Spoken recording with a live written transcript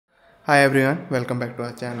Hi everyone, welcome back to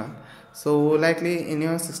our channel. So likely in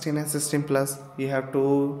your 16 and 16 plus you have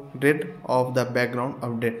to rid of the background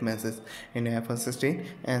update message in your iPhone 16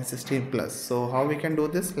 and 16 plus. So how we can do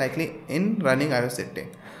this? Likely in running iOS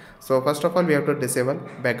setting. So first of all we have to disable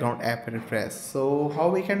background app refresh. So how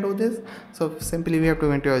we can do this? So simply we have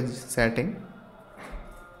to enter your setting,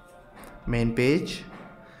 main page,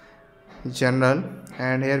 general,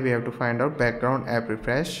 and here we have to find out background app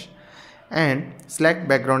refresh and select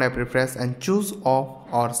background app refresh and choose off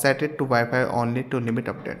or set it to Wi-Fi only to limit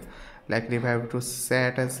update. Like if I have to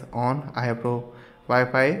set as on, I have to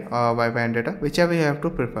Wi-Fi or Wi-Fi and data, whichever you have to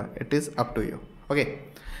prefer, it is up to you. Okay,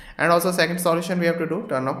 and also second solution we have to do,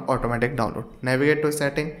 turn off automatic download. Navigate to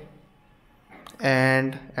setting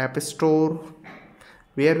and app store,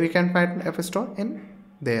 where we can find app store in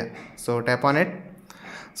there, so tap on it.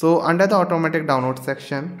 So under the automatic download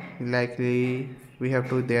section, likely we have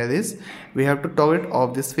to we have to toggle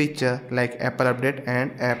off this feature like Apple update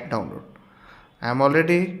and app download. I am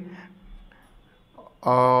already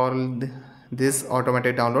all this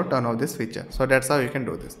automatic download, turn off this feature. So that's how you can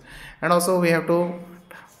do this. And also we have to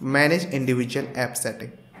manage individual app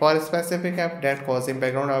setting. For a specific app that causing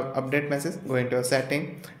background update message, go into your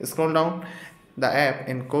setting, scroll down the app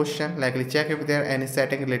in question, likely check if there are any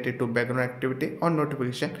setting related to background activity or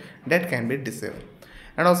notification that can be disabled.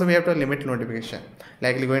 And also we have to limit notification,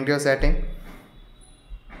 likely go into your setting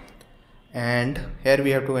and here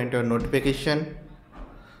we have to enter notification.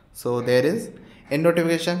 So there is in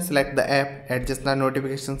notification, select the app, adjust the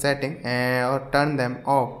notification setting or turn them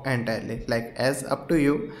off entirely, like as up to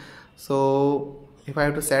you. So if I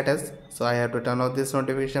have to set as, so I have to turn off this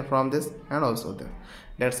notification from this and also there.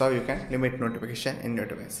 That's how you can limit notification in your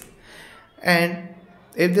device. And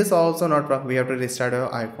if this also not work, we have to restart your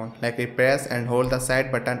iPhone, like we press and hold the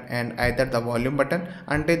side button and either the volume button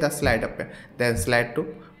until the slide appear, then slide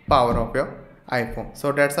to power off your iPhone.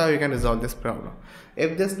 So that's how you can resolve this problem.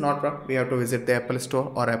 If this not work, we have to visit the Apple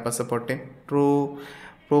store or Apple support team to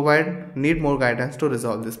need more guidance to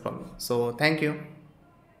resolve this problem. So thank you.